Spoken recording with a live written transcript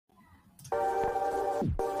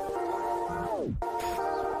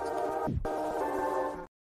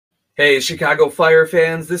Hey, Chicago Fire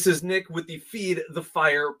fans, this is Nick with the Feed the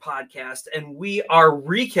Fire podcast, and we are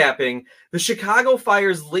recapping the Chicago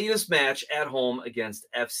Fire's latest match at home against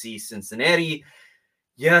FC Cincinnati.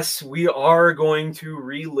 Yes, we are going to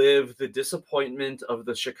relive the disappointment of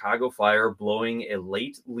the Chicago Fire blowing a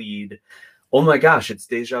late lead. Oh my gosh, it's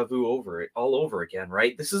deja vu all over again,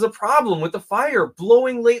 right? This is a problem with the Fire,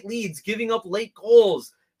 blowing late leads, giving up late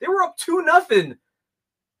goals. They were up 2-0.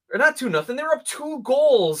 Or not 2-0, they were up 2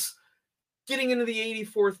 goals getting into the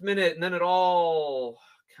 84th minute, and then it all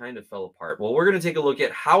kind of fell apart. Well, we're going to take a look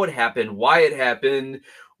at how it happened, why it happened,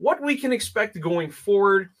 what we can expect going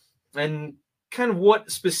forward, and kind of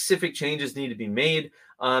what specific changes need to be made.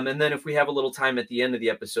 And then if we have a little time at the end of the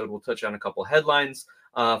episode, we'll touch on a couple headlines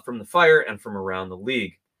from the Fire and from around the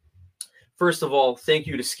league. First of all, thank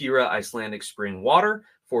you to Skira Icelandic Spring Water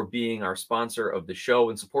for being our sponsor of the show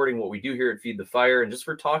and supporting what we do here at Feed the Fire, and just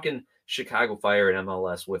for talking Chicago Fire and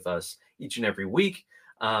MLS with us each and every week.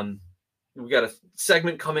 We got a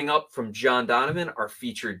segment coming up from John Donovan, our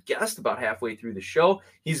featured guest, about halfway through the show.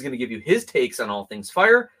 He's going to give you his takes on all things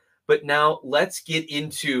Fire. But now let's get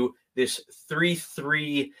into this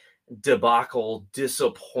 3-3 debacle,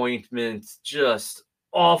 disappointment, just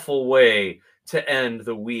awful way to end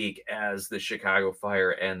the week as the Chicago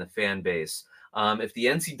Fire and the fan base. If the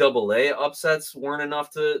NCAA upsets weren't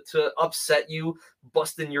enough to upset you,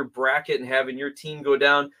 busting your bracket and having your team go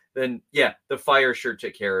down, then yeah, the Fire sure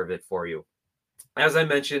took care of it for you. As I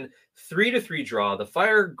mentioned, 3-3 draw. The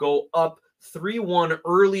Fire go up 3-1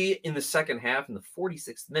 early in the second half in the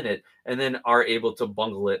 46th minute, and then are able to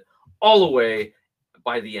bungle it all the way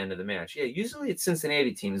by the end of the match. Yeah, usually it's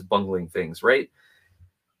Cincinnati teams bungling things, right?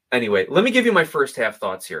 Anyway, let me give you my first half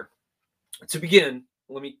thoughts here. To begin,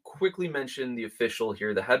 let me quickly mention the official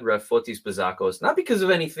here, the head ref, Fotis Bazakos. Not because of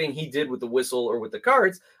anything he did with the whistle or with the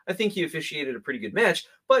cards. I think he officiated a pretty good match.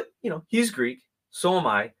 But, he's Greek. So am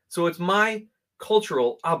I. So it's my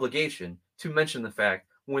cultural obligation to mention the fact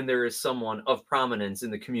when there is someone of prominence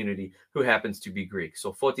in the community who happens to be Greek.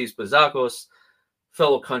 So Fotis Bazakos,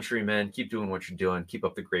 fellow countrymen, keep doing what you're doing. Keep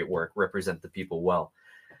up the great work. Represent the people well.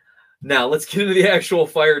 Now, let's get into the actual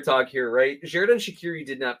Fire talk here, right? Xherdan Shaqiri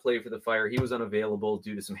did not play for the Fire. He was unavailable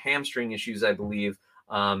due to some hamstring issues, I believe.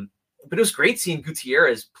 But it was great seeing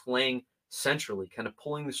Gutierrez playing centrally, kind of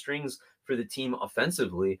pulling the strings for the team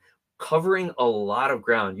offensively, covering a lot of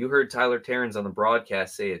ground. You heard Tyler Terrens on the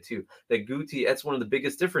broadcast say it too, that that's one of the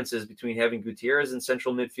biggest differences between having Gutierrez in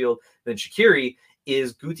central midfield than Shaqiri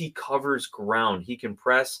is Guti covers ground. He can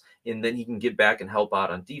press, and then he can get back and help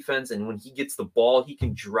out on defense. And when he gets the ball, he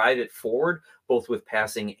can drive it forward, both with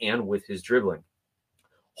passing and with his dribbling.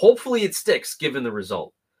 Hopefully it sticks, given the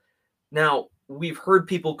result. Now, we've heard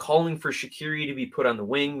people calling for Shaqiri to be put on the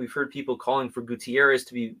wing. We've heard people calling for Gutierrez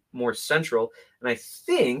to be more central. And I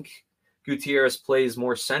think Gutierrez plays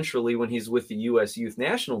more centrally when he's with the U.S. youth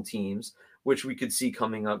national teams, which we could see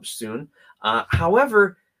coming up soon.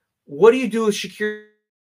 However, what do you do with Shaqiri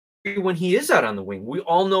when he is out on the wing? We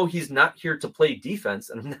all know he's not here to play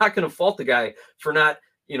defense, and I'm not going to fault the guy for not,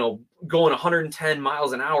 going 110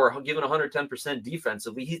 miles an hour, giving 110%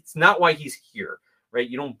 defensively. It's not why he's here, right?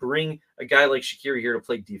 You don't bring a guy like Shaqiri here to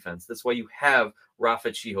play defense. That's why you have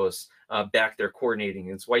Rafa Chihos back there coordinating.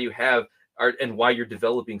 It's why you have and why you're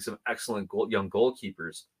developing some excellent young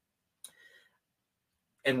goalkeepers.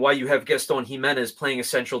 And why you have Gaston Jimenez playing a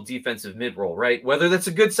central defensive mid-role, right? Whether that's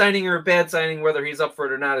a good signing or a bad signing, whether he's up for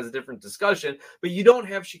it or not is a different discussion, but you don't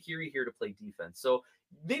have Shaqiri here to play defense. So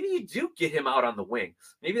maybe you do get him out on the wing.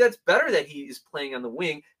 Maybe that's better that he is playing on the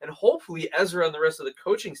wing, and hopefully Ezra and the rest of the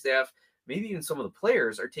coaching staff, maybe even some of the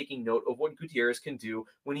players, are taking note of what Gutierrez can do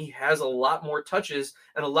when he has a lot more touches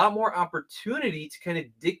and a lot more opportunity to kind of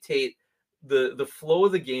dictate the flow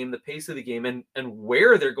of the game, the pace of the game, and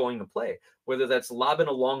where they're going to play, whether that's lobbing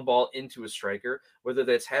a long ball into a striker, whether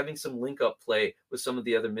that's having some link-up play with some of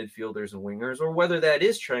the other midfielders and wingers, or whether that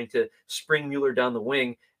is trying to spring Mueller down the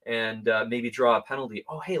wing and maybe draw a penalty.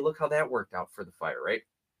 Oh, hey, look how that worked out for the Fire, right?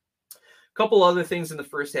 A couple other things in the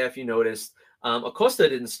first half you noticed. Acosta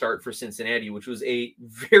didn't start for Cincinnati, which was a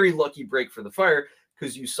very lucky break for the Fire,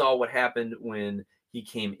 because you saw what happened when he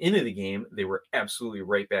came into the game. They were absolutely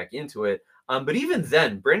right back into it. But even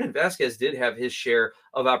then, Brandon Vasquez did have his share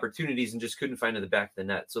of opportunities and just couldn't find in the back of the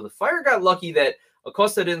net. So the Fire got lucky that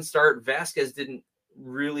Acosta didn't start. Vasquez didn't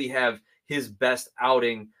really have his best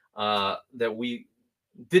outing, right?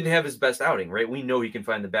 We know he can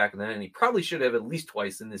find the back of the net, and he probably should have at least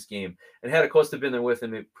twice in this game. And had Acosta been there with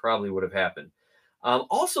him, it probably would have happened.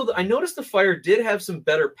 Also, I noticed the Fire did have some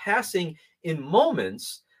better passing in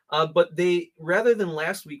moments. But they, rather than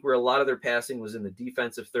last week where a lot of their passing was in the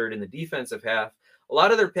defensive third, in the defensive half, A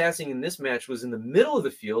lot of their passing in this match was in the middle of the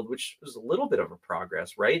field, which was a little bit of a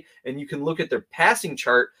progress, right? And you can look at their passing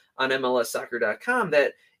chart on MLSsoccer.com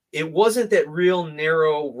that it wasn't that real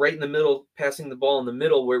narrow, right in the middle, passing the ball in the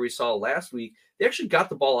middle where we saw last week. They actually got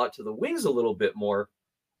the ball out to the wings a little bit more.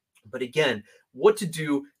 But again, what to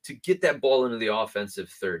do to get that ball into the offensive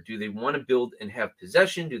third? Do they want to build and have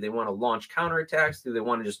possession? Do they want to launch counterattacks? Do they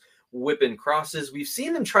want to just whip in crosses? We've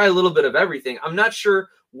seen them try a little bit of everything. I'm not sure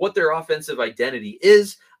what their offensive identity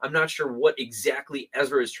is. I'm not sure what exactly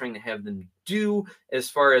Ezra is trying to have them do as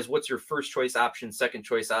far as what's your first choice option, second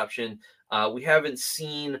choice option. We haven't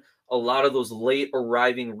seen a lot of those late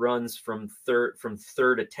arriving runs from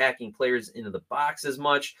third attacking players into the box as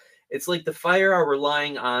much. It's like the Fire are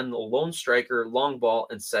relying on the lone striker, long ball,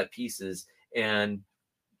 and set pieces, and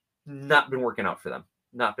not been working out for them.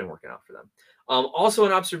 Also,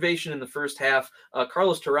 an observation in the first half,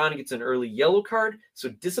 Carlos Terán gets an early yellow card, so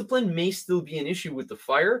discipline may still be an issue with the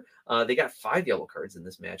Fire. They got 5 yellow cards in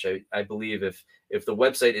this match, I believe, if the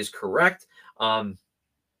website is correct. And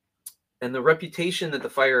the reputation that the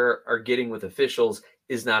Fire are getting with officials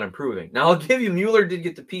is not improving. Now, I'll give you, Mueller did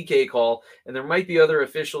get the PK call, and there might be other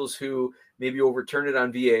officials who maybe overturned it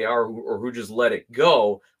on VAR or who just let it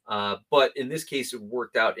go. But in this case, it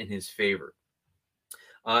worked out in his favor.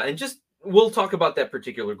 We'll talk about that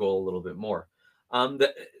particular goal a little bit more.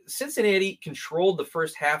 The Cincinnati controlled the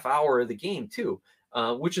first half hour of the game too,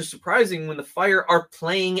 which is surprising when the Fire are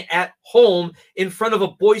playing at home in front of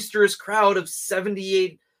a boisterous crowd of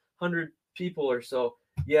 7,800 people or so.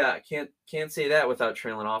 Yeah, can't say that without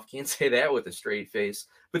trailing off. Can't say that with a straight face.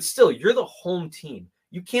 But still, you're the home team.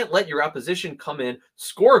 You can't let your opposition come in,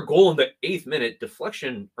 score a goal in the 8th minute,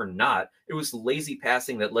 deflection or not. It was lazy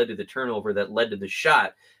passing that led to the turnover that led to the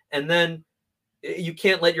shot. And then you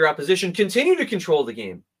can't let your opposition continue to control the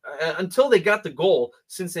game. Until they got the goal,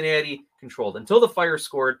 Cincinnati controlled. Until the Fire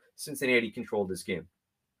scored, Cincinnati controlled this game.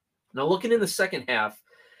 Now, looking in the second half,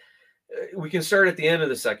 we can start at the end of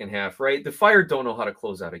the second half, right? The Fire don't know how to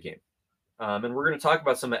close out a game. And we're going to talk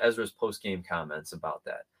about some of Ezra's post-game comments about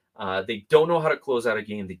that. They don't know how to close out a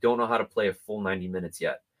game. They don't know how to play a full 90 minutes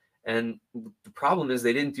yet. And the problem is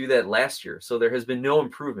they didn't do that last year. So there has been no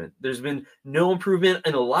improvement. There's been no improvement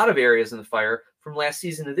in a lot of areas in the Fire from last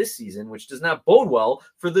season to this season, which does not bode well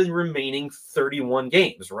for the remaining 31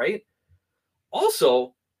 games, right?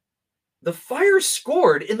 Also, the Fire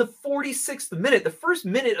scored in the 46th minute. The first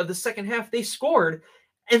minute of the second half, they scored,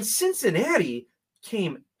 and Cincinnati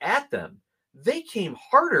came at them. They came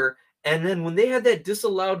harder, and then when they had that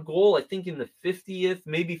disallowed goal, I think in the 50th,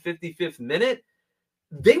 maybe 55th minute,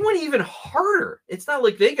 they went even harder. It's not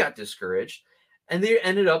like they got discouraged, and they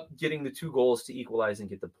ended up getting the 2 goals to equalize and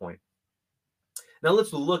get the point. Now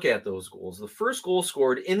let's look at those goals. The first goal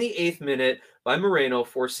scored in the 8th minute by Moreno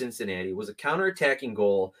for Cincinnati was a counterattacking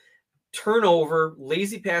goal. Turnover,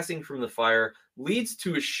 lazy passing from the Fire leads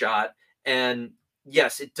to a shot. And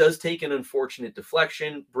yes, it does take an unfortunate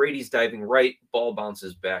deflection. Brady's diving right, ball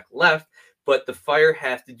bounces back left, but the Fire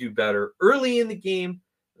have to do better early in the game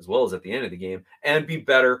as well as at the end of the game and be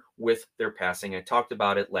better with their passing. I talked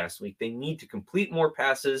about it last week. They need to complete more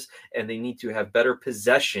passes and they need to have better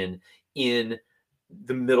possession in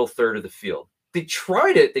the middle third of the field. They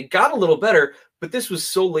tried it. They got a little better, but this was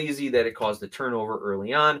so lazy that it caused a turnover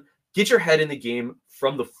early on. Get your head in the game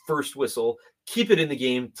from the first whistle. Keep it in the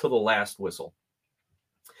game till the last whistle.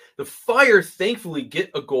 The Fire thankfully get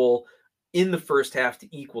a goal in the first half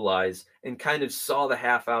to equalize and kind of saw the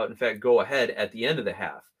half out. In fact, go ahead at the end of the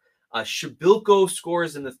half. Shabilko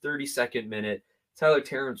scores in the 32nd minute. Tyler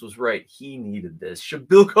Terrence was right. He needed this.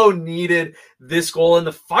 Shabilko needed this goal, and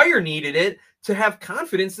the Fire needed it to have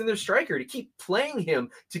confidence in their striker, to keep playing him,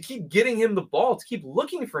 to keep getting him the ball, to keep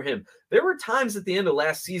looking for him. There were times at the end of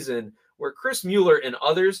last season where Chris Mueller and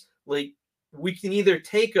others, like, we can either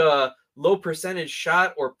take a low percentage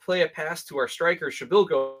shot or play a pass to our striker,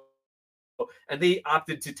 Shabilko, and they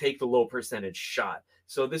opted to take the low percentage shot.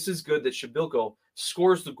 So this is good that Shabilko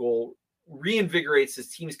scores the goal, reinvigorates his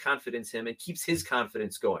team's confidence in him, and keeps his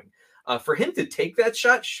confidence going. For him to take that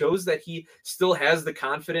shot shows that he still has the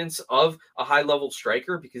confidence of a high-level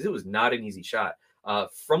striker, because it was not an easy shot.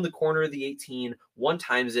 From the corner of the 18, one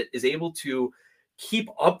times it, is able to keep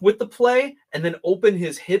up with the play and then open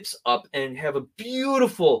his hips up and have a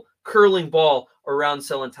beautiful curling ball around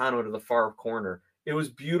Celentano to the far corner. It was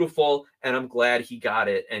beautiful, and I'm glad he got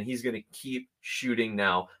it, and he's going to keep shooting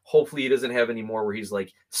now. Hopefully he doesn't have any more where he's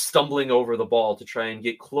like stumbling over the ball to try and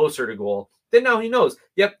get closer to goal. Then now he knows,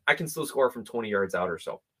 yep, I can still score from 20 yards out or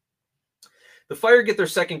so. The Fire get their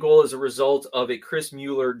second goal as a result of a Chris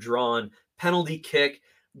Mueller drawn penalty kick.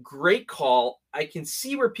 Great call. I can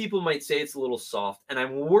see where people might say it's a little soft, and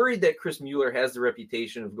I'm worried that Chris Mueller has the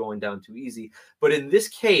reputation of going down too easy. But in this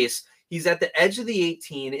case, he's at the edge of the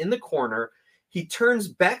 18 in the corner. He turns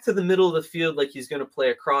back to the middle of the field like he's going to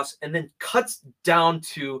play across, and then cuts down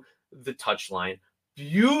to the touchline.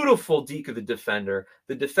 Beautiful deke of the defender.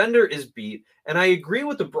 The defender is beat. And I agree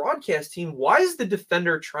with the broadcast team. Why is the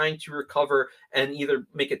defender trying to recover and either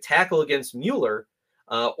make a tackle against Mueller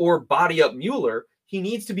or body up Mueller? He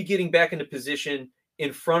needs to be getting back into position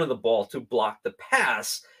in front of the ball to block the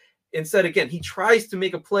pass. Instead, again, he tries to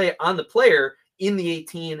make a play on the player in the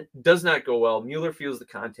 18, does not go well. Mueller feels the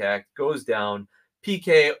contact, goes down.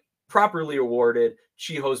 PK properly awarded.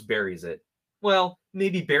 Chihos buries it. Well,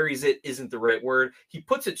 maybe buries it isn't the right word. He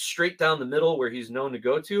puts it straight down the middle where he's known to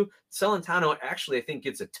go to. Celentano actually, I think,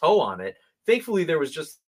 gets a toe on it. Thankfully, there was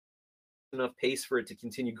just enough pace for it to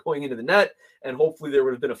continue going into the net, and hopefully there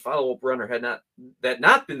would have been a follow-up runner had that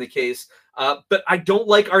not been the case. But I don't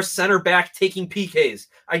like our center back taking PKs.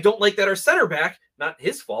 I don't like that our center back, not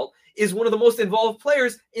his fault, is one of the most involved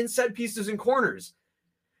players in set pieces and corners.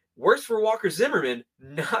 Worse for Walker Zimmerman,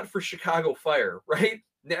 not for Chicago Fire, right?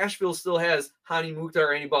 Nashville still has Hani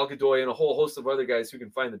Mukhtar, Anibal Godoy, and a whole host of other guys who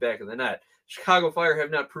can find the back of the net. Chicago Fire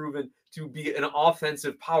have not proven to be an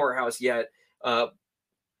offensive powerhouse yet.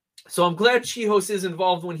 So I'm glad Chihos is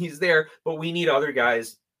involved when he's there, but we need other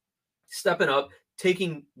guys stepping up,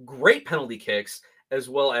 taking great penalty kicks, as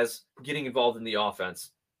well as getting involved in the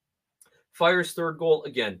offense. Fire's third goal,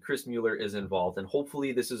 again, Chris Mueller is involved, and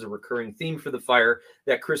hopefully this is a recurring theme for the Fire,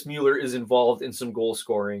 that Chris Mueller is involved in some goal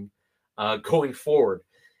scoring going forward.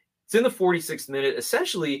 It's in the 46th minute.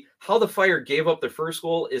 Essentially, how the Fire gave up their first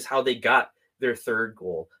goal is how they got their third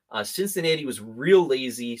goal. Cincinnati was real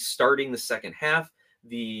lazy starting the second half.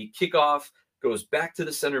 The kickoff goes back to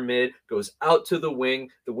the center mid, goes out to the wing.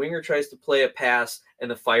 The winger tries to play a pass, and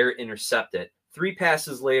the Fire intercept it. 3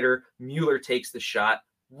 passes later, Mueller takes the shot,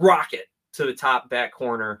 rocket to the top back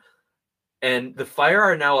corner, and the Fire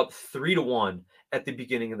are now up 3-1 at the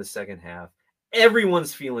beginning of the second half.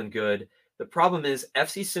 Everyone's feeling good. The problem is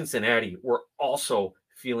FC Cincinnati were also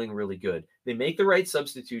feeling really good. They make the right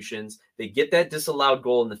substitutions. They get that disallowed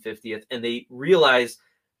goal in the 50th, and they realize,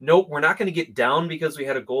 nope, we're not going to get down because we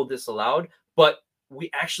had a goal disallowed, but we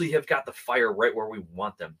actually have got the Fire right where we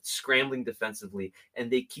want them, scrambling defensively, and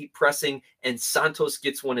they keep pressing, and Santos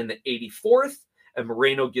gets one in the 84th, and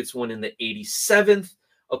Moreno gets one in the 87th.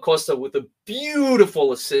 Acosta with a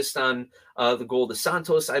beautiful assist on the goal to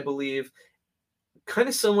Santos, I believe. Kind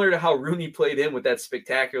of similar to how Rooney played in with that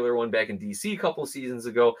spectacular one back in DC a couple seasons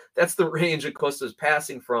ago. That's the range Acosta's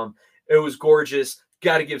passing from. It was gorgeous.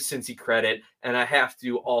 Got to give Cincy credit. And I have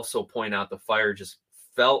to also point out the Fire just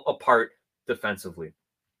fell apart defensively.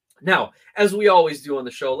 Now, as we always do on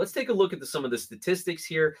the show, let's take a look at some of the statistics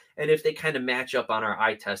here and if they kind of match up on our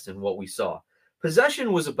eye test and what we saw.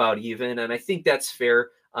 Possession was about even, and I think that's fair.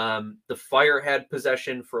 The Fire had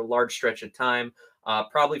possession for a large stretch of time,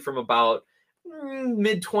 probably from about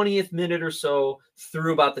mid 20th minute or so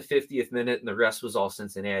through about the 50th minute, and the rest was all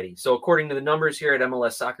Cincinnati. So according to the numbers here at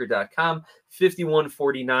MLSsoccer.com,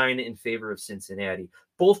 51-49 in favor of Cincinnati.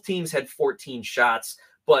 Both teams had 14 shots,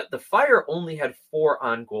 but the Fire only had 4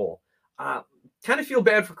 on goal. Kind of feel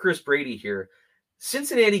bad for Chris Brady here.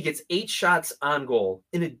 Cincinnati gets 8 shots on goal.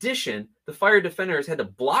 In addition, the Fire defenders had to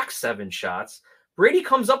block 7 shots. Brady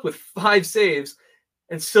comes up with 5 saves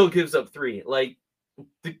and still gives up 3. Like,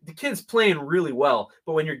 the kid's playing really well,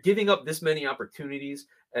 but when you're giving up this many opportunities,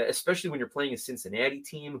 especially when you're playing a Cincinnati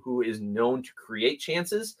team who is known to create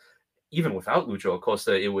chances, even without Lucho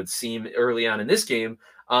Acosta, it would seem early on in this game,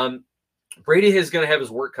 Brady is going to have his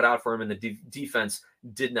work cut out for him, and the defense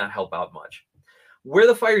did not help out much. Where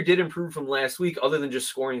the Fire did improve from last week, other than just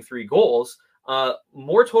scoring 3 goals,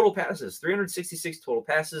 more total passes, 366 total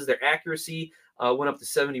passes. Their accuracy went up to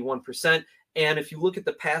 71%. And if you look at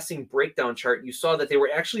the passing breakdown chart, you saw that they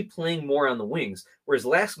were actually playing more on the wings, whereas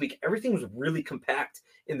last week, everything was really compact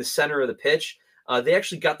in the center of the pitch. They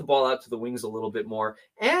actually got the ball out to the wings a little bit more.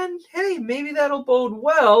 And, hey, maybe that'll bode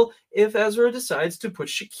well if Ezra decides to put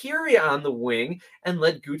Shaqiri on the wing and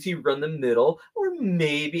let Guti run the middle, or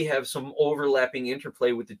maybe have some overlapping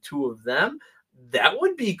interplay with the two of them. That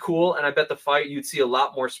would be cool, and I bet the Fire, you'd see a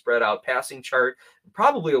lot more spread out passing chart,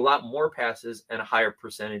 probably a lot more passes, and a higher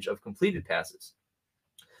percentage of completed passes.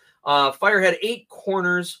 Fire had 8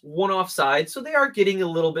 corners, 1 offside, so they are getting a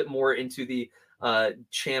little bit more into the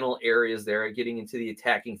channel areas there, getting into the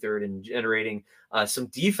attacking third and generating some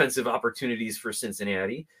defensive opportunities for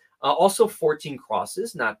Cincinnati. Also 14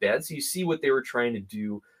 crosses, not bad. So you see what they were trying to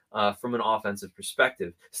do from an offensive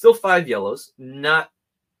perspective. Still 5 yellows, not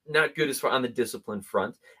not good as far on the discipline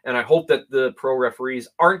front. And I hope that the pro referees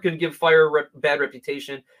aren't going to give Fire a bad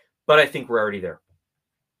reputation, but I think we're already there.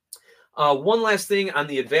 One last thing on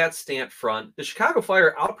the advanced stat front, the Chicago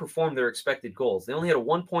Fire outperformed their expected goals. They only had a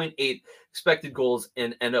 1.8 expected goals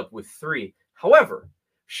and end up with 3. However,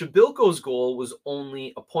 Shabilko's goal was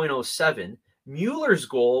only a 0.07. Mueller's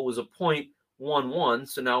goal was a 0.11,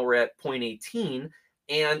 so now we're at 0.18.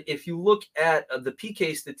 And if you look at the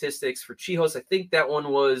PK statistics for Chihos, I think that one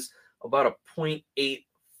was about a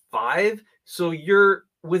 0.85. So you're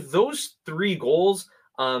with those 3 goals,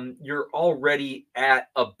 you're already at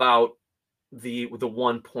about the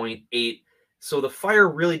 1.8. So the Fire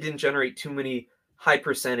really didn't generate too many high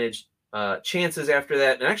percentage chances after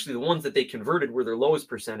that. And actually the ones that they converted were their lowest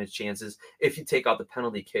percentage chances if you take out the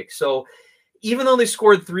penalty kick. So even though they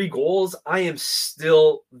scored 3 goals, I am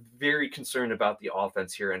still very concerned about the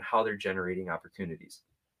offense here and how they're generating opportunities.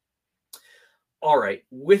 All right,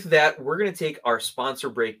 with that, we're going to take our sponsor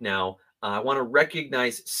break now. I want to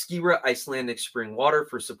recognize Skira Icelandic Spring Water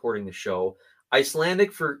for supporting the show.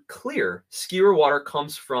 Icelandic for clear, Skira water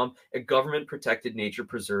comes from a government-protected nature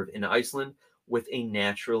preserve in Iceland with a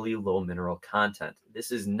naturally low mineral content.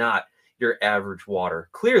 This is not your average water.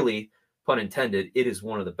 Clearly, pun intended, it is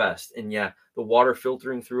one of the best. And yeah, the water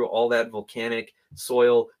filtering through all that volcanic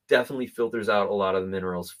soil definitely filters out a lot of the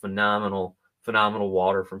minerals. Phenomenal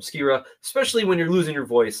water from Skira, especially when you're losing your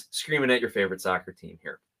voice screaming at your favorite soccer team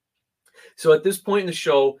here. So at this point in the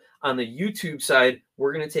show, on the YouTube side,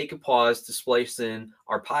 we're going to take a pause to splice in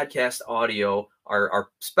our podcast audio, our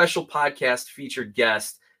special podcast featured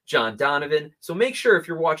guest, John Donovan. So make sure if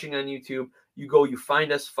you're watching on YouTube, you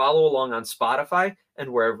find us, follow along on Spotify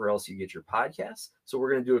and wherever else you get your podcasts. So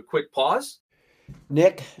we're going to do a quick pause.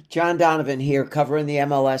 Nick, John Donovan here, covering the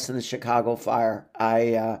MLS and the Chicago Fire.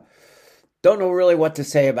 I don't know really what to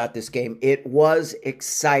say about this game. It was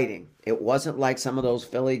exciting. It wasn't like some of those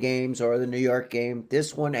Philly games or the New York game.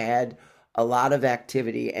 This one had a lot of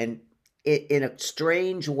activity, and in a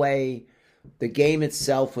strange way, the game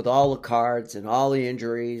itself with all the cards and all the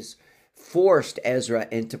injuries forced Ezra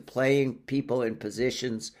into playing people in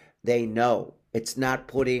positions they know. It's not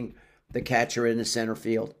putting the catcher in the center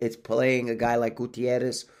field. It's playing a guy like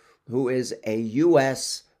Gutierrez, who is a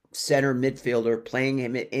U.S. center midfielder, playing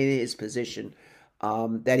him in his position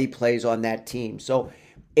that he plays on that team. So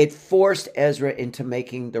it forced Ezra into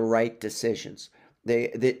making the right decisions.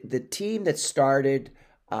 The team that started,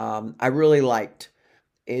 I really liked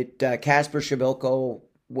it. Kasper Shabilko,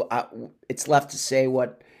 it's left to say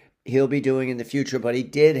what he'll be doing in the future, but he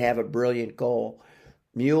did have a brilliant goal.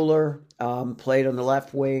 Mueller played on the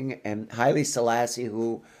left wing, and Haile Selassie,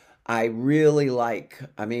 who I really like.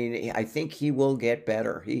 I mean, I think he will get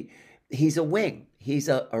better. He's a wing. He's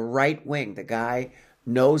a right wing. The guy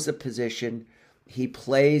knows the position. He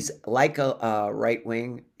plays like a right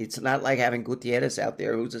wing. It's not like having Gutierrez out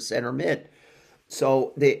there who's a center mid.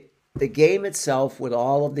 So the game itself, with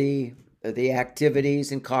all of the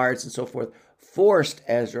activities and cards and so forth, forced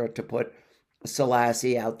Ezra to put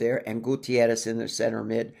Selassie out there and Gutierrez in the center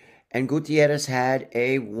mid. And Gutierrez had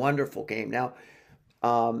a wonderful game. Now,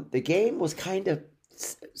 the game was kind of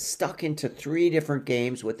stuck into 3 different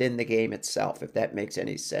games within the game itself, if that makes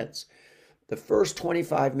any sense. The first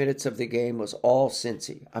 25 minutes of the game was all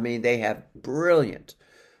Cincy. I mean, they have brilliant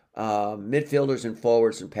midfielders and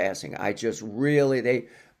forwards and passing. I just really,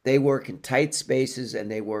 they work in tight spaces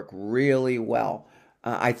and they work really well.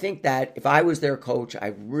 I think that if I was their coach,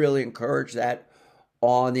 I really encourage that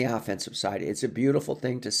on the offensive side. It's a beautiful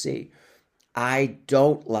thing to see. I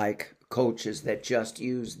don't like coaches that just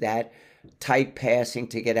use that tight passing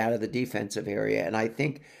to get out of the defensive area. And I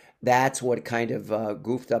think that's what kind of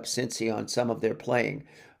goofed up Cincy on some of their playing.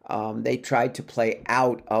 They tried to play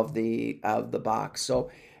out of the box. So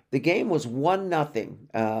the game was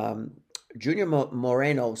 1-0. Junior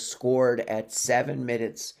Moreno scored at 7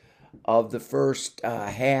 minutes of the first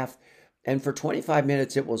half. And for 25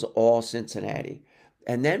 minutes, it was all Cincinnati.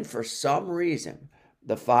 And then for some reason,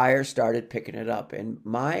 the Fire started picking it up. And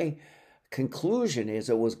my conclusion is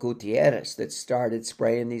it was Gutierrez that started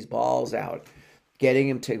spraying these balls out, getting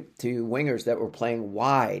him to wingers that were playing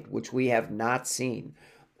wide, which we have not seen,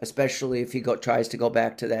 especially if he tries to go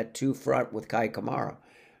back to that 2 front with Kai Kamara.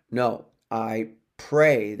 No, I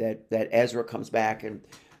pray that Ezra comes back and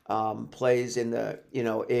plays in the,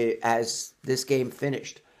 as this game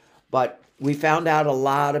finished. But we found out a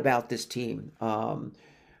lot about this team.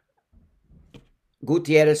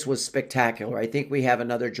 Gutierrez was spectacular. I think we have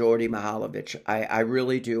another Jordi Mihalovic. I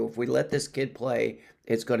really do. If we let this kid play,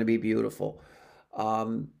 it's going to be beautiful.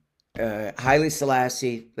 Haile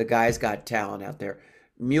Selassie, the guy's got talent out there.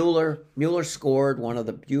 Mueller scored one of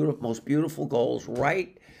the most beautiful goals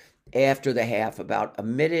right after the half, about a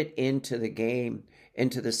minute into the game,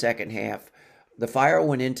 into the second half. The Fire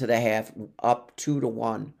went into the half up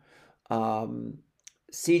 2-1.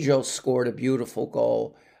 Cijo scored a beautiful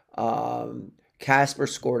goal. Casper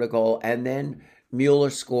scored a goal, and then Mueller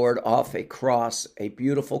scored off a cross, a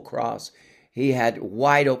beautiful cross. He had a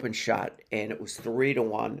wide open shot, and it was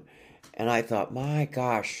 3-1. And I thought, my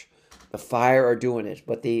gosh, the Fire are doing it.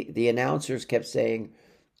 But the announcers kept saying,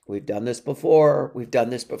 we've done this before,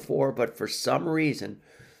 but for some reason,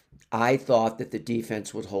 I thought that the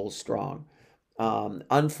defense would hold strong.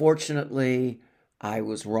 Unfortunately, I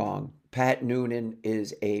was wrong. Pat Noonan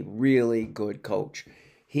is a really good coach.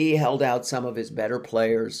 He held out some of his better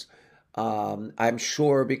players. I'm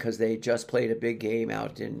sure because they just played a big game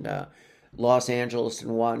out in Los Angeles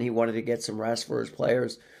and won. He wanted to get some rest for his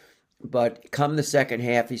players. But come the second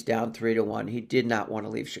half, he's down 3-1. He did not want to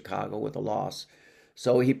leave Chicago with a loss.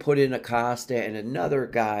 So he put in Acosta and another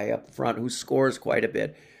guy up front who scores quite a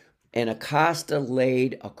bit. And Acosta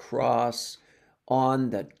laid across on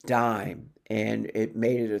the dime, and it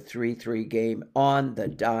made it a 3-3 game on the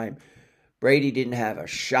dime. Brady didn't have a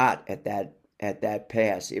shot at that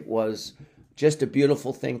pass. It was just a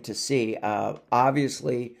beautiful thing to see.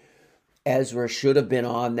 Obviously, Ezra should have been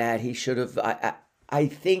on that. He should have. I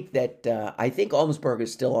think Olmsberg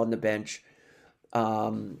is still on the bench.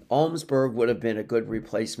 Olmsberg would have been a good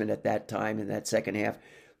replacement at that time in that second half.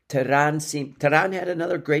 Tehran had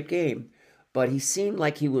another great game, but he seemed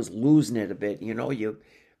like he was losing it a bit. You know, you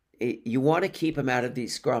want to keep him out of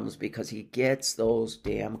these scrums because he gets those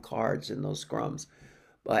damn cards in those scrums.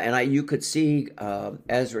 And you could see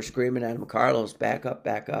Ezra screaming at him, Carlos, back up,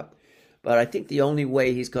 back up. But I think the only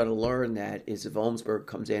way he's going to learn that is if Olmsberg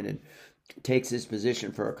comes in and takes his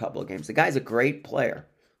position for a couple of games. The guy's a great player,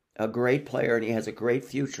 and he has a great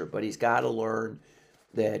future, but he's got to learn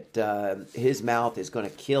that his mouth is going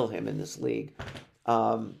to kill him in this league.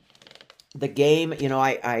 The game, you know,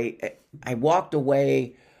 I walked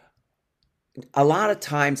away. A lot of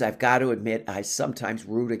times, I've got to admit, I sometimes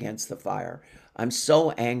root against the Fire. I'm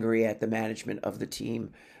so angry at the management of the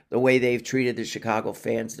team, the way they've treated the Chicago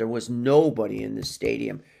fans. There was nobody in this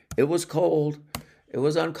stadium. It was cold. It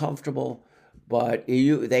was uncomfortable. But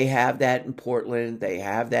they have that in Portland. They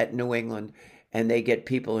have that in New England. And they get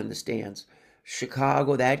people in the stands.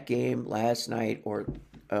 Chicago, that game last night or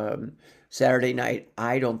Saturday night,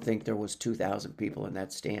 I don't think there was 2,000 people in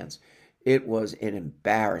that stands. It was an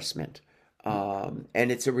embarrassment. And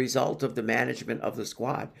it's a result of the management of the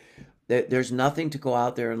squad. There's nothing to go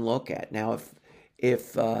out there and look at. Now,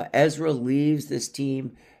 if Ezra leaves this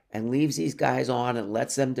team and leaves these guys on and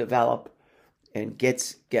lets them develop and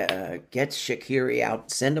gets Shaqiri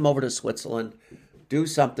out, send him over to Switzerland, do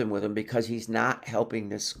something with him because he's not helping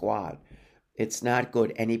this squad. It's not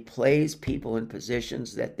good. And he plays people in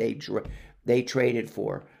positions that they traded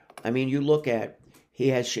for. I mean, you look at, he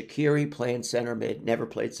has Shaqiri playing center mid, never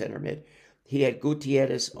played center mid. He had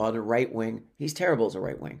Gutierrez on the right wing. He's terrible as a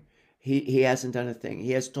right wing. He hasn't done a thing.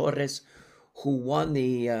 He has Torres, who won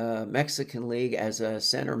the Mexican League as a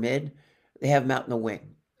center mid. They have him out in the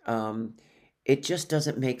wing. It just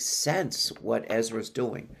doesn't make sense what Ezra's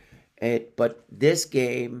doing. But this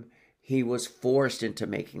game, he was forced into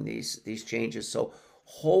making these changes. So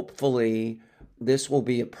hopefully this will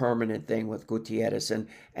be a permanent thing with Gutierrez. And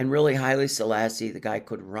really, Haile Selassie, the guy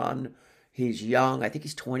could run. He's young. I think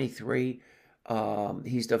he's 23.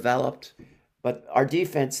 He's developed. But our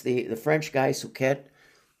defense, the French guy, Souquet,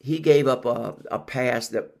 he gave up a pass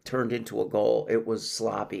that turned into a goal. It was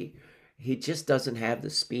sloppy. He just doesn't have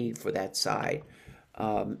the speed for that side.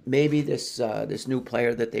 Maybe this new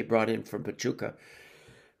player that they brought in from Pachuca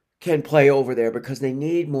can play over there because they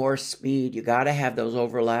need more speed. You got to have those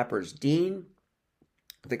overlappers. Dean,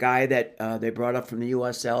 the guy that they brought up from the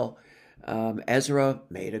USL, Ezra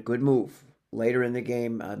made a good move. Later in the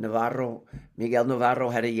game, Miguel Navarro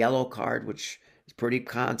had a yellow card, which is pretty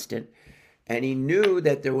constant. And he knew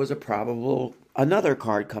that there was another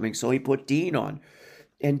card coming, so he put Dean on.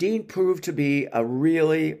 And Dean proved to be a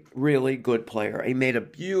really, really good player. He made a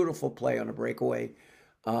beautiful play on a breakaway.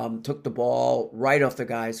 Took the ball right off the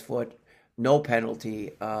guy's foot. No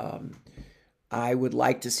penalty. I would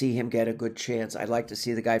like to see him get a good chance. I'd like to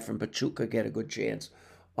see the guy from Pachuca get a good chance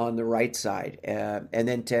on the right side. And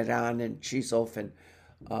then Tehran and Chisov and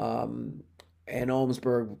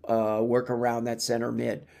Olmsberg work around that center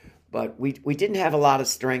mid. But we didn't have a lot of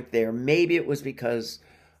strength there. Maybe it was because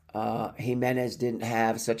Jimenez didn't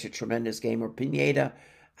have such a tremendous game, or Pineda.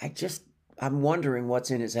 I'm wondering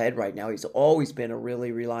what's in his head right now. He's always been a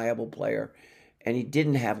really reliable player, and he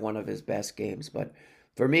didn't have one of his best games. But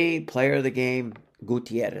For me, player of the game,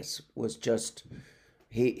 Gutierrez was just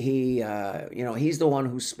he he's the one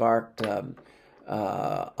who sparked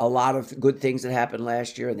a lot of good things that happened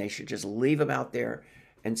last year, and they should just leave him out there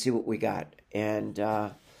and see what we got. And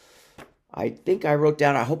I think I wrote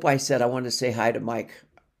down. I hope I said I wanted to say hi to Mike.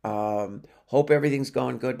 Hope everything's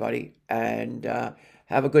going good, buddy, and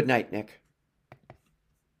have a good night, Nick.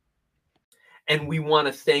 And we want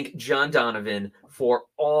to thank John Donovan for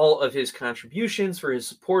all of his contributions, for his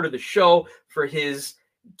support of the show, for his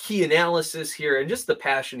key analysis here, and just the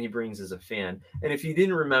passion he brings as a fan. And if you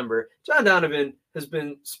didn't remember, John Donovan has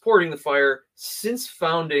been supporting the Fire since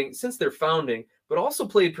their founding, but also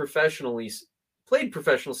played professional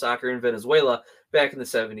soccer in Venezuela back in the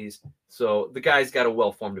 70s. So the guy's got a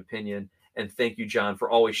well-formed opinion. And thank you, John, for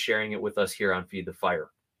always sharing it with us here on Feed the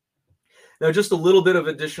Fire. Now, just a little bit of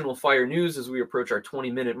additional Fire news as we approach our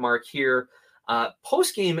 20-minute mark here.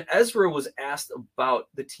 Post-game, Ezra was asked about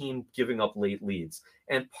the team giving up late leads.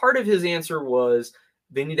 And part of his answer was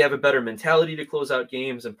they need to have a better mentality to close out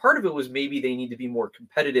games. And part of it was maybe they need to be more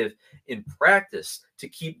competitive in practice to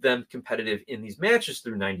keep them competitive in these matches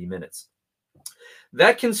through 90 minutes.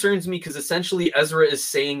 That concerns me because essentially Ezra is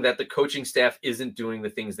saying that the coaching staff isn't doing the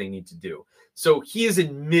things they need to do. So he is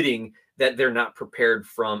admitting that they're not prepared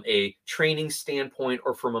from a training standpoint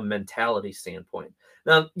or from a mentality standpoint.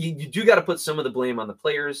 Now, you do got to put some of the blame on the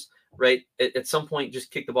players, right? At some point,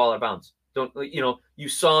 just kick the ball out of bounds. You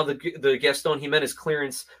saw the Gaston Jimenez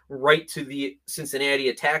clearance right to the Cincinnati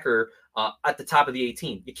attacker at the top of the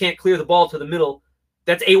 18. You can't clear the ball to the middle.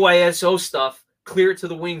 That's AYSO stuff. Clear it to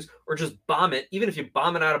the wings or just bomb it. Even if you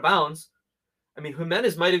bomb it out of bounds. I mean,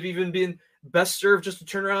 Jimenez might have even been best served just to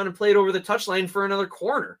turn around and play it over the touchline for another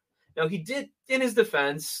corner. Now, he did, in his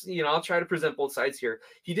defense, I'll try to present both sides here.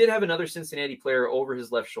 He did have another Cincinnati player over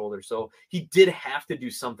his left shoulder, so he did have to do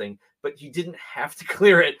something, but he didn't have to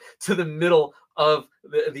clear it to the middle of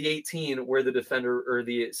the 18 where the defender or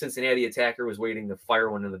the Cincinnati attacker was waiting to fire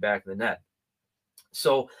one in the back of the net.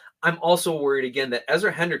 So I'm also worried, again, that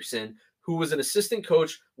Ezra Hendrickson, who was an assistant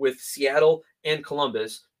coach with Seattle and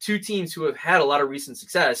Columbus, two teams who have had a lot of recent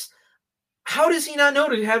success, how does he not know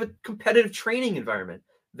to have a competitive training environment?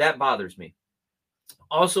 That bothers me.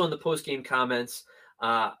 Also in the post-game comments,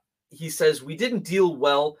 he says, we didn't deal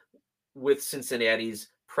well with Cincinnati's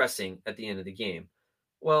pressing at the end of the game.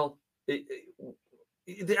 Well,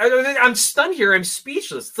 I'm stunned here. I'm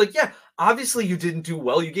speechless. It's like, yeah, obviously you didn't do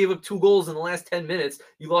well. You gave up 2 goals in the last 10 minutes.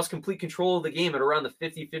 You lost complete control of the game at around the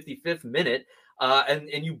 55th minute,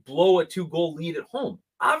 and you blow a 2-goal lead at home.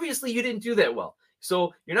 Obviously you didn't do that well.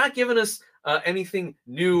 So you're not giving us anything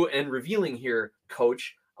new and revealing here,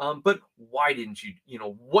 coach. But why didn't you,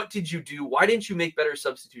 what did you do? Why didn't you make better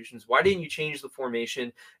substitutions? Why didn't you change the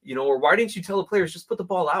formation? Or why didn't you tell the players, just put the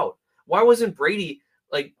ball out? Why wasn't Brady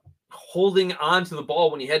holding on to the ball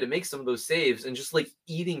when he had to make some of those saves and just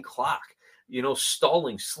eating clock,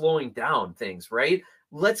 stalling, slowing down things, right?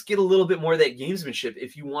 Let's get a little bit more of that gamesmanship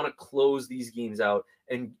if you want to close these games out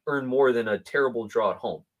and earn more than a terrible draw at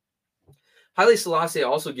home. Haile Selassie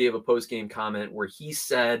also gave a post-game comment where he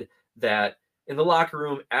said that in the locker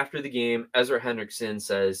room after the game, Ezra Hendrickson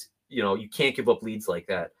says, you can't give up leads like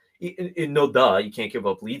that. No, you can't give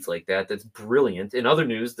up leads like that. That's brilliant. In other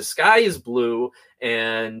news, the sky is blue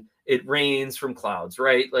and it rains from clouds,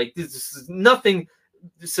 right? This is nothing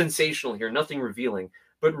sensational here, nothing revealing.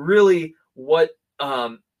 But really what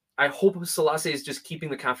I hope Selassie is just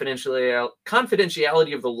keeping the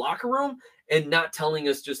confidentiality of the locker room and not telling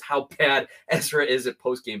us just how bad Ezra is at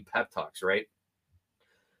post-game pep talks, right?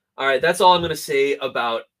 All right, that's all I'm going to say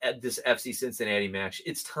about this FC Cincinnati match.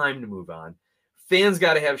 It's time to move on. Fans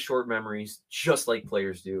got to have short memories, just like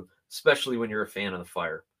players do, especially when you're a fan of the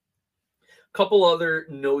Fire. A couple other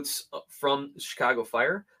notes from Chicago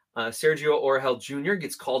Fire. Sergio Orhel Jr.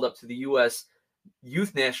 gets called up to the U.S.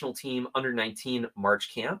 Youth National Team Under-19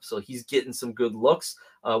 March camp, so he's getting some good looks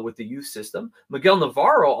with the youth system. Miguel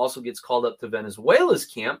Navarro also gets called up to Venezuela's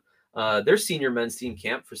camp, their senior men's team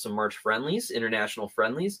camp, for some March friendlies, international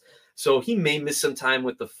friendlies. So he may miss some time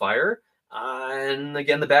with the Fire. And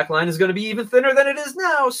again, the back line is going to be even thinner than it is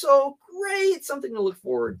now. So great, something to look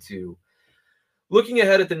forward to. Looking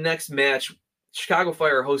ahead at the next match, Chicago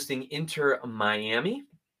Fire hosting Inter Miami.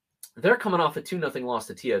 They're coming off a 2-0 loss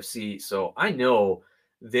to TFC, so I know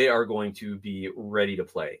they are going to be ready to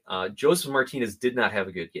play. Joseph Martinez did not have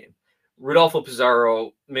a good game. Rodolfo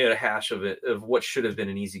Pizarro made a hash of it, of what should have been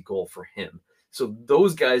an easy goal for him. So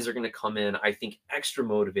those guys are going to come in, I think, extra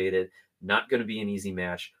motivated. Not going to be an easy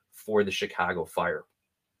match for the Chicago Fire.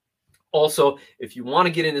 Also, if you want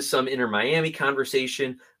to get into some Inter Miami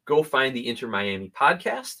conversation, go find the Inter Miami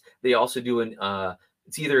podcast. They also do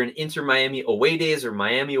It's either an Inter Miami Away Days or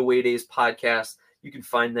Miami Away Days podcast. You can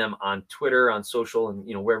find them on Twitter, on social, and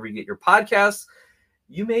wherever you get your podcasts.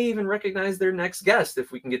 You may even recognize their next guest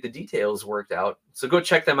if we can get the details worked out. So go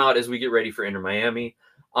check them out as we get ready for Inter Miami.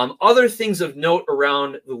 Other things of note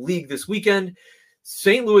around the league this weekend: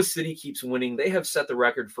 St. Louis City keeps winning. They have set the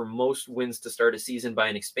record for most wins to start a season by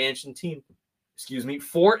an expansion team.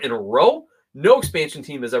 4 in a row. No expansion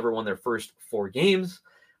team has ever won their first 4 games.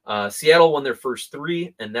 Seattle won their first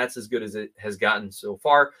 3, and that's as good as it has gotten so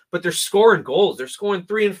far. But they're scoring goals. They're scoring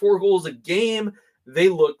 3 and 4 goals a game. They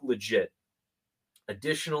look legit.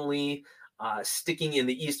 Additionally, going to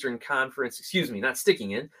the Eastern Conference,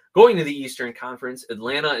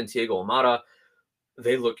 Atlanta and Thiago Almada,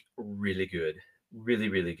 they look really good. Really,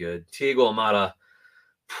 really good. Thiago Almada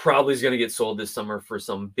probably is going to get sold this summer for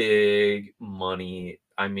some big money.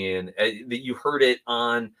 I mean, you heard it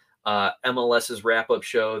on MLS's wrap-up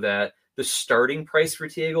show that the starting price for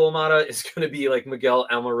Thiago Almada is going to be like Miguel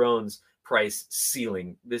Almiron's price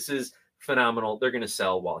ceiling. This is phenomenal. They're going to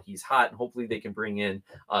sell while he's hot, and hopefully they can bring in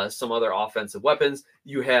some other offensive weapons.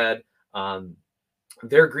 You had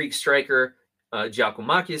their Greek striker,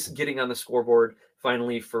 Giacomakis, getting on the scoreboard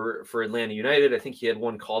finally for Atlanta United. I think he had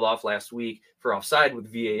one called off last week for offside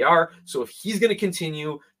with VAR. So if he's going to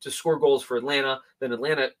continue to score goals for Atlanta, then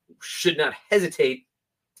Atlanta should not hesitate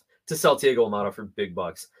to sell Thiago Almada for big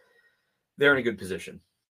bucks. They're in a good position.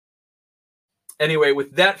 Anyway,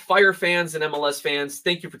 with that, Fire fans and MLS fans,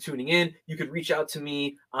 thank you for tuning in. You could reach out to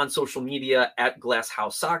me on social media at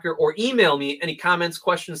Glasshouse Soccer, or email me any comments,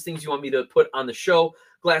 questions, things you want me to put on the show,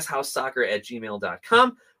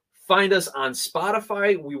 glasshouseSoccer@gmail.com. Find us on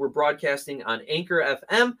Spotify. We were broadcasting on Anchor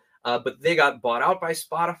FM, but they got bought out by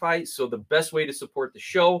Spotify. So the best way to support the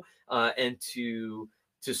show and to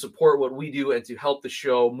support what we do and to help the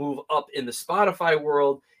show move up in the Spotify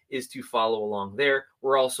world is to follow along there.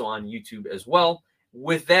 We're also on YouTube as well.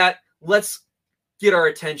 With that, let's get our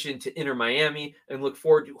attention to Inter Miami and look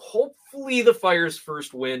forward to hopefully the Fire's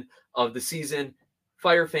first win of the season.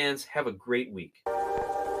 Fire fans, have a great week.